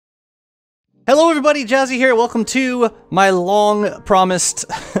Hello everybody, Jazzy here. Welcome to my long-promised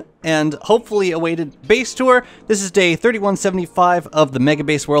and hopefully awaited base tour. This is day 3175 of the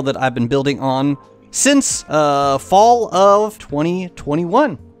Megabase world that I've been building on since fall of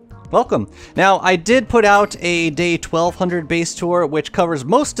 2021. Welcome. Now, I did put out a day 1200 base tour, which covers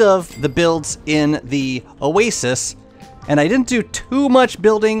most of the builds in the Oasis, and I didn't do too much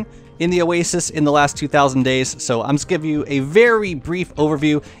building in the Oasis in the last 2,000 days, so I'm just giving you a very brief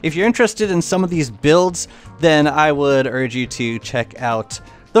overview. If you're interested in some of these builds, then I would urge you to check out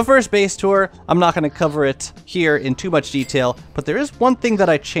the first base tour. I'm not going to cover it here in too much detail, but there is one thing that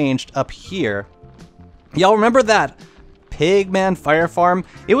I changed up here. Y'all remember that Pigman fire farm?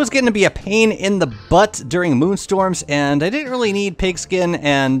 It was getting to be a pain in the butt during moonstorms, and I didn't really need pigskin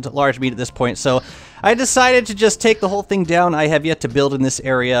and large meat at this point, so I decided to just take the whole thing down. I have yet to build in this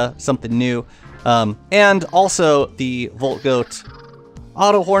area something new. And also the Volt Goat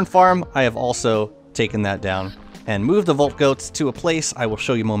auto horn farm, I have also taken that down and moved the Volt Goats to a place I will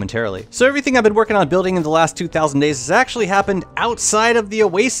show you momentarily. So everything I've been working on building in the last 2,000 days has actually happened outside of the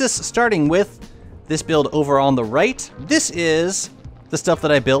Oasis, starting with this build over on the right. This is the stuff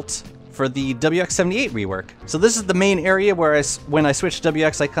that I built for the WX78 rework. So this is the main area where when I switch to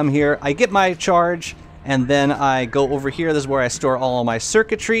WX, I come here, I get my charge, and then I go over here. This is where I store all of my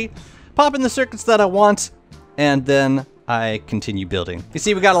circuitry, pop in the circuits that I want, and then I continue building. You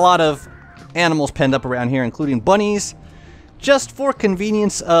see, we got a lot of animals penned up around here, including bunnies, just for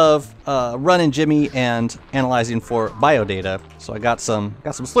convenience of running Jimmy and analyzing for biodata. So I got some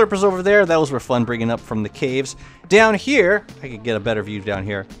slurpers over there. Those were fun bringing up from the caves. Down here, I could get a better view down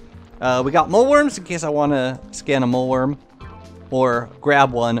here. We got moleworms in case I want to scan a moleworm or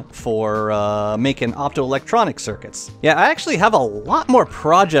grab one for making optoelectronic circuits. Yeah, I actually have a lot more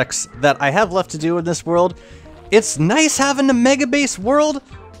projects that I have left to do in this world. It's nice having a Megabase world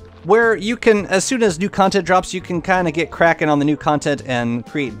where you can, as soon as new content drops, you can kind of get cracking on the new content and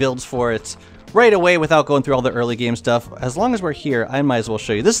create builds for it right away without going through all the early game stuff. As long as we're here, I might as well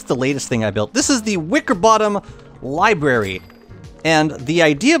show you. This is the latest thing I built. This is the Wickerbottom Library. And the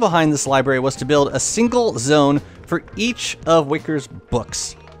idea behind this library was to build a single zone for each of Wicker's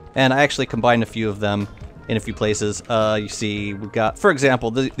books. And I actually combined a few of them in a few places. You see, we've got, for example,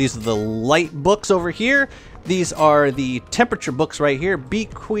 these are the light books over here. These are the temperature books right here,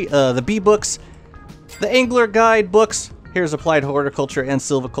 the bee books, the angler guide books. Here's applied horticulture and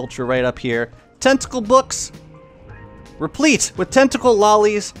silviculture right up here. Tentacle books, replete with tentacle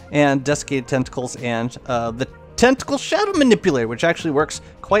lollies and desiccated tentacles, and the Tentacle Shadow Manipulator, which actually works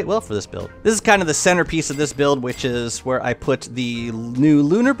quite well for this build. This is kind of the centerpiece of this build, which is where I put the new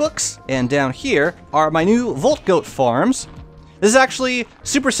Lunar books. And down here are my new Volt Goat farms. This is actually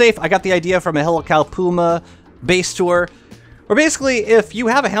super safe. I got the idea from a Hello Cow Puma base tour, where basically if you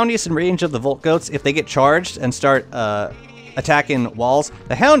have a Houndius in range of the Volt Goats, if they get charged and start attacking walls,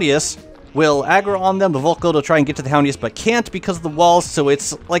 the Houndius will aggro on them. The Volt Goat will try and get to the Houndius, but can't because of the walls, so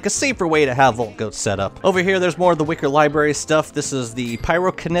it's like a safer way to have Volt Goats set up. Over here, there's more of the Wicker Library stuff. This is the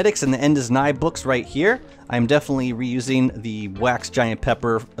Pyrokinetics and the End is Nigh books right here. I'm definitely reusing the Wax Giant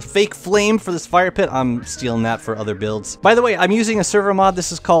Pepper fake flame for this fire pit. I'm stealing that for other builds. By the way, I'm using a server mod.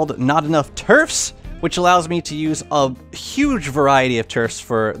 This is called Not Enough Turfs, which allows me to use a huge variety of turfs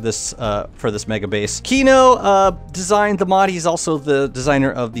for this Megabase. Kino designed the mod. He's also the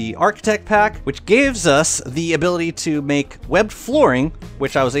designer of the Architect Pack, which gives us the ability to make webbed flooring,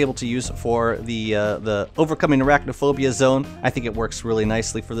 which I was able to use for the Overcoming Arachnophobia zone. I think it works really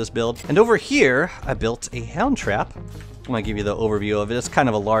nicely for this build. And over here, I built a hound trap. I'm gonna give you the overview of it. It's kind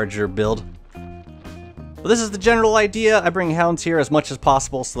of a larger build. But this is the general idea. I bring hounds here as much as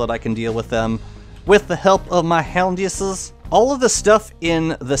possible so that I can deal with them with the help of my Houndiuses. All of the stuff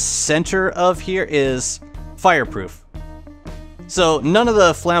in the center of here is fireproof. So none of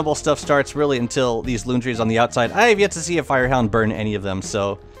the flammable stuff starts really until these loon trees on the outside. I have yet to see a firehound burn any of them,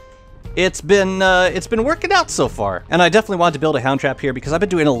 so it's been working out so far. And I definitely wanted to build a hound trap here because I've been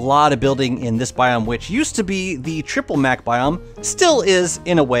doing a lot of building in this biome, which used to be the triple Mac biome, still is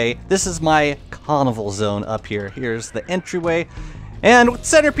in a way. This is my carnival zone up here. Here's the entryway, and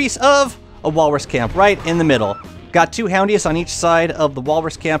centerpiece of a walrus camp right in the middle. Got two Houndius on each side of the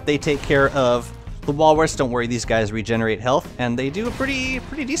walrus camp. They take care of the walrus. Don't worry, these guys regenerate health, and they do a pretty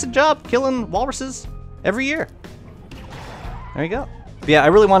decent job killing walruses every year. There you go. But yeah, I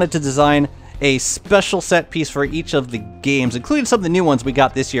really wanted to design a special set piece for each of the games, including some of the new ones we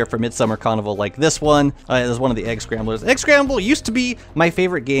got this year for Midsummer Carnival, like this one. There's one of the Egg Scramblers. Egg Scramble used to be my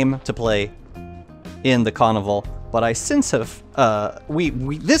favorite game to play in the Carnival, but I since have,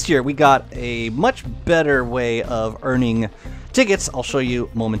 this year we got a much better way of earning tickets. I'll show you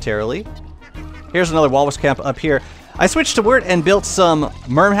momentarily. Here's another walrus camp up here. I switched to Word and built some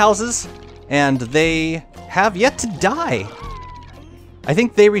merm houses, and they have yet to die. I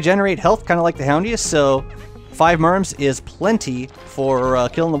think they regenerate health, kind of like the Houndiest, so 5 merms is plenty for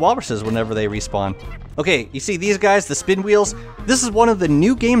killing the walruses whenever they respawn. Okay, you see these guys, the spin wheels? This is one of the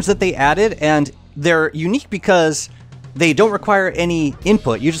new games that they added, and they're unique because they don't require any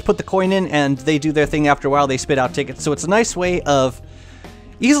input. You just put the coin in, and they do their thing after a while. They spit out tickets, so it's a nice way of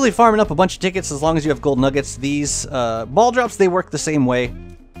easily farming up a bunch of tickets as long as you have gold nuggets. These ball drops, they work the same way.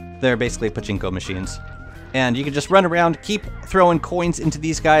 They're basically pachinko machines. And you can just run around, keep throwing coins into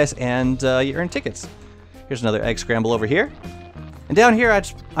these guys, and you earn tickets. Here's another egg scramble over here. And down here,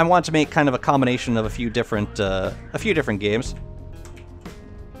 I want to make kind of a combination of a few different games.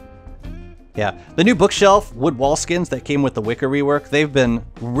 Yeah, the new bookshelf wood wall skins that came with the wicker rework, they've been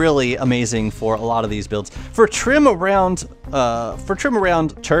really amazing for a lot of these builds. For trim around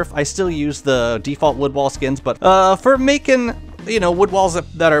turf, I still use the default wood wall skins, but for making, you know, wood walls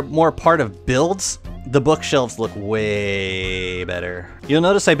that are more part of builds, the bookshelves look way better. You'll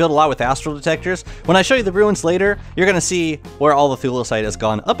notice I build a lot with astral detectors. When I show you the ruins later, you're gonna see where all the thulecite has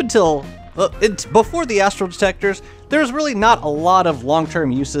gone. Up until before the astral detectors, there's really not a lot of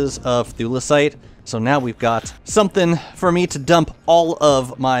long-term uses of thulecite. So now we've got something for me to dump all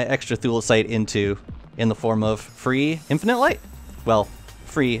of my extra thulecite into in the form of free infinite light. Well,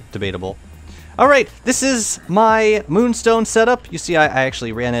 free, debatable. All right, this is my moonstone setup. You see, I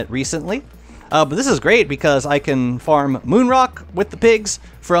actually ran it recently. But this is great because I can farm moonrock with the pigs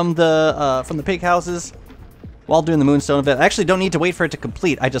from the pig houses while doing the moonstone event. I actually don't need to wait for it to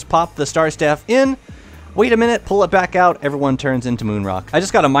complete. I just pop the star staff in, wait a minute, pull it back out, everyone turns into moonrock. I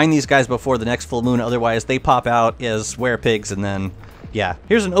just gotta mine these guys before the next full moon, otherwise they pop out as were-pigs, and then, yeah.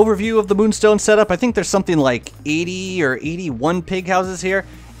 Here's an overview of the moonstone setup. I think there's something like 80 or 81 pig houses here.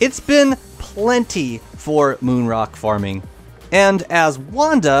 It's been plenty for moonrock farming. And as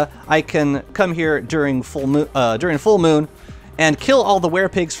Wanda, I can come here during full moon and kill all the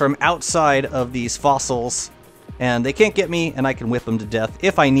were-pigs from outside of these fossils, and they can't get me, and I can whip them to death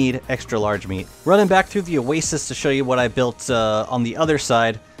if I need extra large meat. Running back through the oasis to show you what I built on the other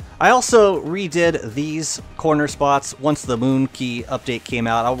side. I also redid these corner spots once the Moon Key update came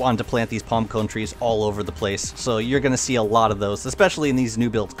out. I wanted to plant these palm cone trees all over the place, so you're going to see a lot of those, especially in these new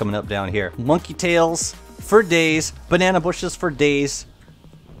builds coming up down here. Monkey tails for days, banana bushes for days.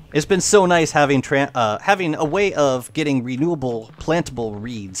 It's been so nice having a way of getting renewable, plantable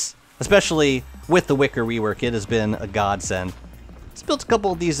reeds, especially with the wicker rework. It has been a godsend. Let's build a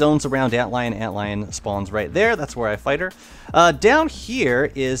couple of these zones around Antlion. Antlion spawns right there. That's where I fight her. Down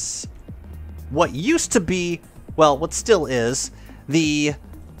here is what used to be, well, what still is, the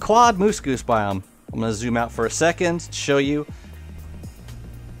quad moose goose biome. I'm going to zoom out for a second to show you.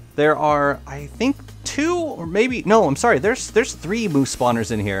 There are, I think, 2 or maybe, no, I'm sorry, there's 3 moose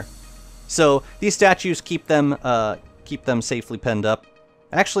spawners in here. So these statues keep them safely penned up.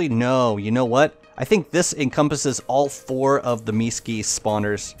 Actually, no, you know what? I think this encompasses all 4 of the Miski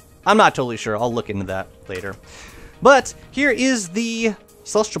spawners. I'm not totally sure. I'll look into that later. But here is the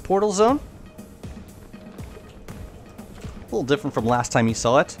Celestial Portal Zone. A little different from last time you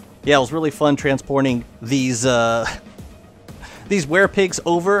saw it. Yeah, it was really fun transporting these were-pigs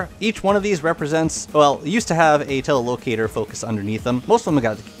over. Each one of these represents, well, it used to have a telelocator focus underneath them. Most of them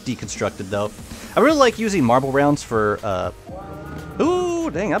got deconstructed, though. I really like using marble rounds for,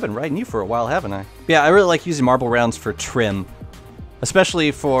 ooh, dang, I've been riding you for a while, haven't I? Yeah, I really like using marble rounds for trim.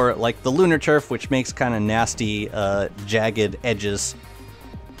 Especially for, like, the lunar turf, which makes kind of nasty, jagged edges.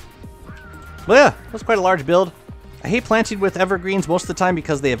 But yeah, that's quite a large build. I hate planting with evergreens most of the time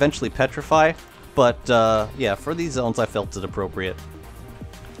because they eventually petrify. But, yeah, for these zones, I felt it appropriate.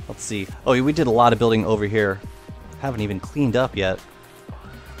 Let's see. Oh, we did a lot of building over here. Haven't even cleaned up yet.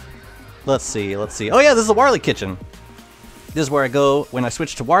 Let's see, let's see. Oh, yeah, this is the Warley kitchen. This is where I go when I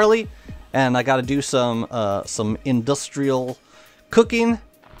switch to Warley, and I gotta do some industrial cooking.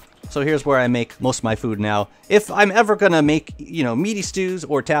 So here's where I make most of my food now. If I'm ever gonna make, you know, meaty stews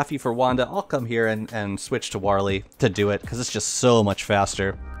or taffy for Wanda, I'll come here and switch to Warley to do it, because it's just so much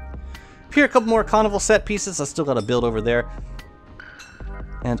faster. Here, a couple more carnival set pieces. I still got to build over there.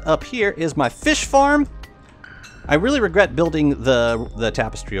 And up here is my fish farm. I really regret building the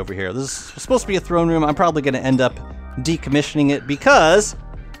tapestry over here. This is supposed to be a throne room. I'm probably going to end up decommissioning it because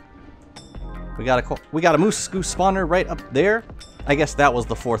we got a moose goose spawner right up there. I guess that was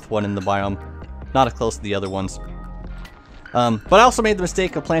the 4th one in the biome, not as close to the other ones. But I also made the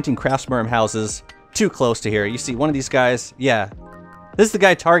mistake of planting craftsmerm houses too close to here. You see one of these guys, yeah. This is the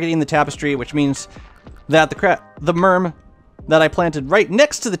guy targeting the tapestry, which means that the merm that I planted right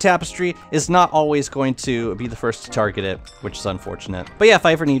next to the tapestry is not always going to be the first to target it, which is unfortunate. But yeah, if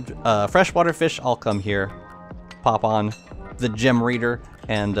I ever need freshwater fish, I'll come here, pop on the gem reader,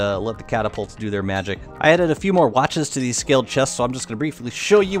 and let the catapults do their magic. I added a few more watches to these scaled chests, so I'm just going to briefly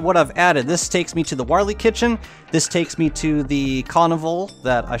show you what I've added. This takes me to the Warley kitchen. This takes me to the carnival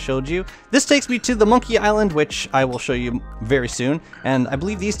that I showed you. This takes me to the Monkey Island, which I will show you very soon. And I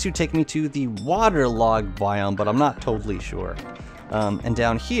believe these two take me to the waterlogged biome, but I'm not totally sure. And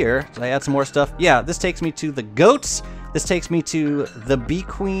down here, did I add some more stuff? Yeah, this takes me to the goats. This takes me to the Bee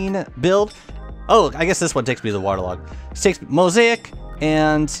Queen build. Oh, I guess this one takes me to the waterlog. This takes me Mosaic,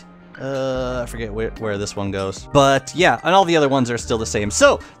 and I forget where this one goes. But yeah, and all the other ones are still the same.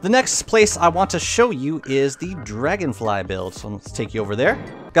 So the next place I want to show you is the Dragonfly build. So let's take you over there.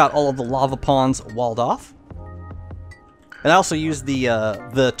 Got all of the lava ponds walled off. And I also used the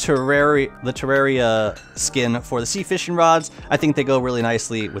Terraria skin for the sea fishing rods. I think they go really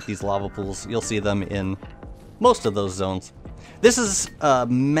nicely with these lava pools. You'll see them in most of those zones. This is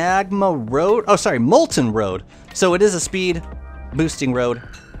Magma Road. Oh, sorry, Molten Road. So it is a speed boosting road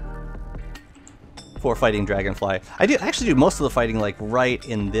for fighting Dragonfly. I actually do most of the fighting like right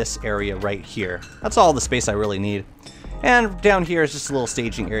in this area right here. That's all the space I really need. And down here is just a little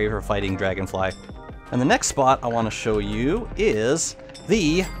staging area for fighting Dragonfly. And the next spot I want to show you is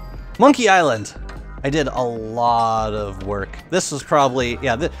the Monkey Island. I did a lot of work. This was probably,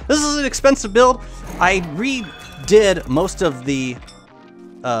 yeah, this is an expensive build. I redid most of the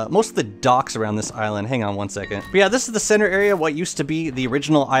docks around this island. Hang on one second. But yeah, this is the center area, what used to be the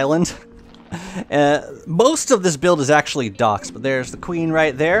original island. Most of this build is actually docks, but there's the queen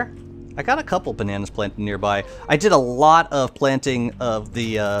right there. I got a couple bananas planted nearby. I did a lot of planting of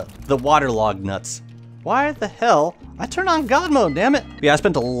the waterlogged nuts. Why the hell? I turned on God mode, damn it. Yeah, I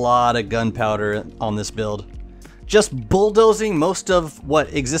spent a lot of gunpowder on this build. Just bulldozing most of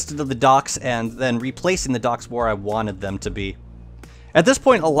what existed of the docks and then replacing the docks where I wanted them to be. At this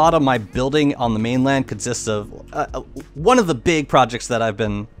point, a lot of my building on the mainland consists of one of the big projects that I've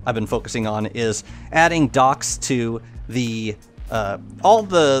been focusing on is adding docks to the all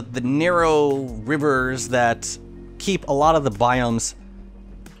the narrow rivers that keep a lot of the biomes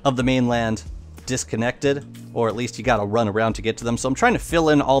of the mainland disconnected, or at least you gotta run around to get to them. So I'm trying to fill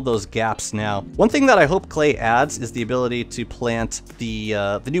in all those gaps now. One thing that I hope Clay adds is the ability to plant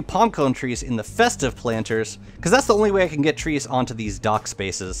the new palm cone trees in the festive planters, because that's the only way I can get trees onto these dock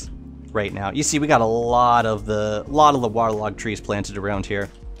spaces right now. You see, we got a lot of the waterlogged trees planted around here.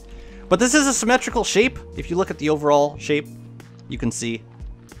 But this is a symmetrical shape. If you look at the overall shape, you can see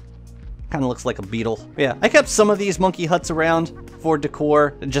kind of looks like a beetle. Yeah, I kept some of these monkey huts around for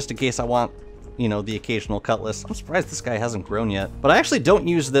decor, just in case I want, you know, the occasional cutlass. I'm surprised this guy hasn't grown yet. But I actually don't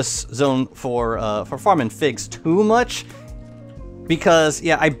use this zone for farming figs too much, because,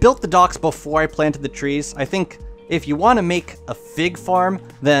 yeah, I built the docks before I planted the trees. I think if you want to make a fig farm,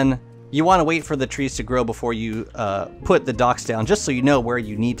 then you want to wait for the trees to grow before you put the docks down, just so you know where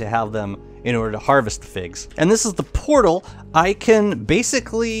you need to have them in order to harvest the figs. And this is the portal. I can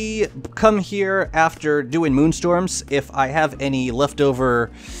basically come here after doing moonstorms. If I have any leftover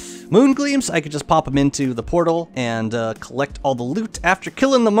moon gleams, I could just pop them into the portal and collect all the loot after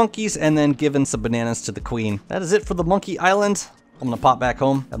killing the monkeys and then giving some bananas to the queen. That is it for the Monkey Island. I'm gonna pop back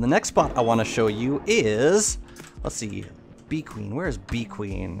home. And the next spot I want to show you is, let's see, Bee Queen. Where's Bee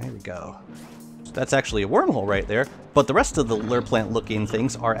Queen? There we go. That's actually a wormhole right there, but the rest of the lure plant looking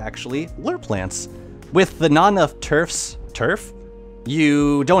things are actually lure plants. With the not enough turf,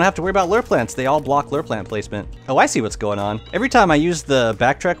 you don't have to worry about lure plants. They all block lure plant placement. Oh, I see what's going on. Every time I use the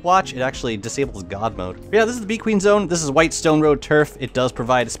backtrack watch, it actually disables God mode. But yeah, this is the Bee Queen zone. This is White Stone Road turf. It does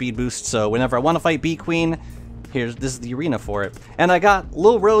provide a speed boost, so whenever I want to fight Bee Queen, this is the arena for it. And I got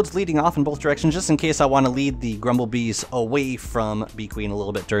little roads leading off in both directions, just in case I want to lead the Grumblebees away from Bee Queen a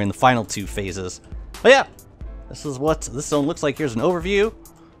little bit during the final two phases. But yeah, this is what this zone looks like. Here's an overview.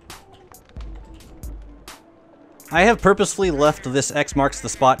 I have purposefully left this X marks the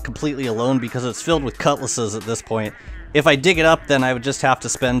spot completely alone because it's filled with cutlasses at this point. If I dig it up, then I would just have to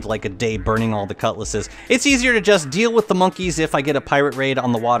spend like a day burning all the cutlasses. It's easier to just deal with the monkeys if I get a pirate raid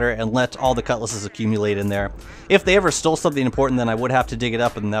on the water and let all the cutlasses accumulate in there. If they ever stole something important, then I would have to dig it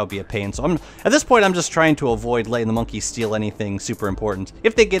up, and that would be a pain. So at this point, I'm just trying to avoid letting the monkeys steal anything super important.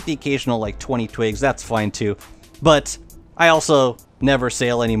 If they get the occasional like 20 twigs, that's fine too. But I also never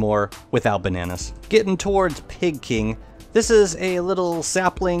sail anymore without bananas. Getting towards Pig King. This is a little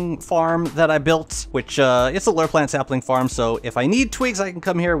sapling farm that I built, which it's a lure plant sapling farm, so if I need twigs, I can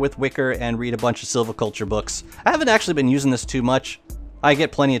come here with Wicker and read a bunch of silviculture books. I haven't actually been using this too much, I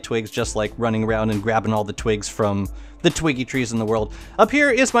get plenty of twigs just like running around and grabbing all the twigs from the twiggy trees in the world. Up here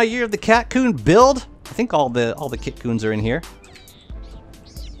is my Year of the Cat-Coon build. I think all the Kit-Coons are in here.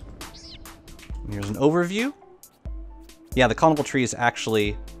 Here's an overview. Yeah, the conical trees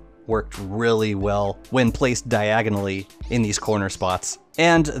actually worked really well when placed diagonally in these corner spots.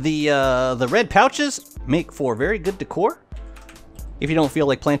 And the red pouches make for very good decor. If you don't feel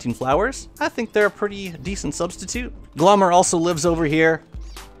like planting flowers, I think they're a pretty decent substitute. Glommer also lives over here.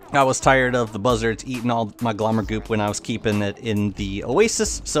 I was tired of the buzzards eating all my Glommer goop when I was keeping it in the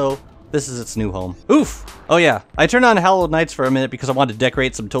Oasis, so this is its new home. Oof! Oh yeah, I turned on Hallowed Nights for a minute because I wanted to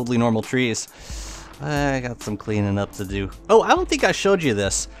decorate some totally normal trees. I got some cleaning up to do. Oh, I don't think I showed you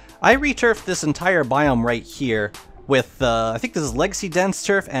this. I returfed this entire biome right here with, I think this is Legacy Dense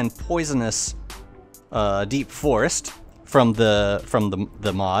Turf and Poisonous Deep Forest from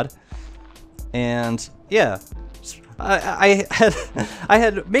the mod. And yeah, I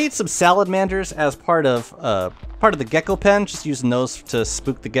had made some salamanders as part of the gecko pen, just using those to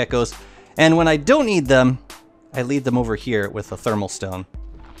spook the geckos. And when I don't need them, I leave them over here with a thermal stone.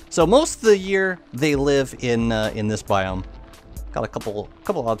 So most of the year they live in this biome. Got a couple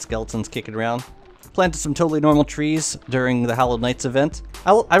odd skeletons kicking around. Planted some totally normal trees during the Hallowed Nights event.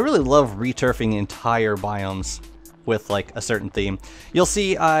 I really love returfing entire biomes with like a certain theme. You'll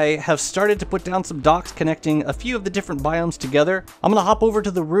see I have started to put down some docks connecting a few of the different biomes together. I'm gonna hop over to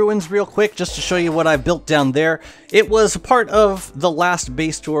the ruins real quick just to show you what I built down there. It was part of the last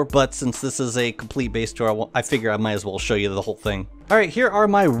base tour, but since this is a complete base tour, I figure I might as well show you the whole thing. All right, here are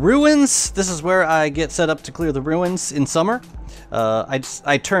my ruins. This is where I get set up to clear the ruins in summer.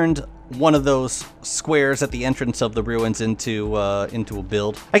 I turned one of those squares at the entrance of the ruins into a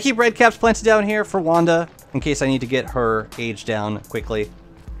build. I keep red caps planted down here for Wanda in case I need to get her age down quickly.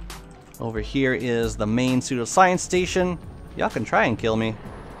 Over here is the main pseudoscience station. Y'all can try and kill me.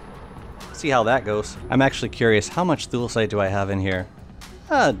 See how that goes. I'm actually curious, how much thulecite do I have in here?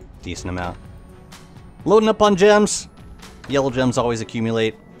 A decent amount. Loading up on gems. Yellow gems always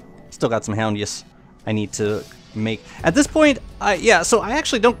accumulate. Still got some Houndius I need to make. At this point, so I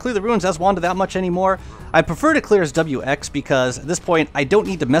actually don't clear the ruins as Wanda that much anymore. I prefer to clear as WX because at this point I don't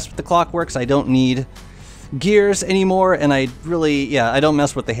need to mess with the clockworks. I don't need gears anymore, and I don't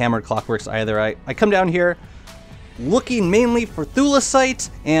mess with the hammered clockworks either. I come down here looking mainly for thulecite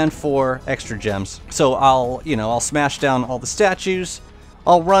and for extra gems. So I'll smash down all the statues.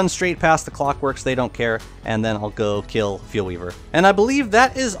 I'll run straight past the clockworks, they don't care, and then I'll go kill Fuel Weaver. And I believe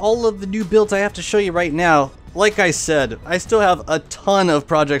that is all of the new builds I have to show you right now. Like I said, I still have a ton of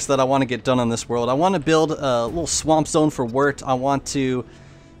projects that I want to get done on this world. I want to build a little swamp zone for Wirt. I want to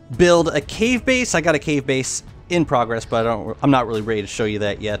build a cave base. I got a cave base in progress, but I'm not really ready to show you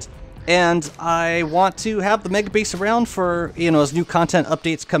that yet. And I want to have the Megabase around for, as new content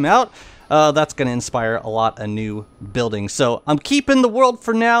updates come out. That's going to inspire a lot of new buildings. So I'm keeping the world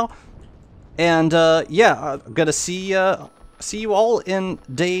for now. And yeah, I'm going to see you all in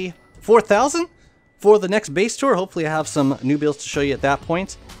day 4,000 for the next base tour. Hopefully I have some new builds to show you at that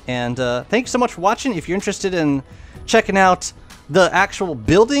point. And thank you so much for watching. If you're interested in checking out the actual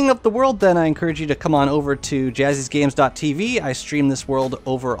building of the world, then I encourage you to come on over to jazzysgames.tv. I stream this world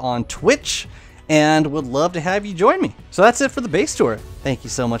over on Twitch and would love to have you join me. So that's it for the base tour. Thank you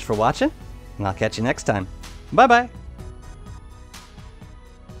so much for watching, and I'll catch you next time. Bye-bye.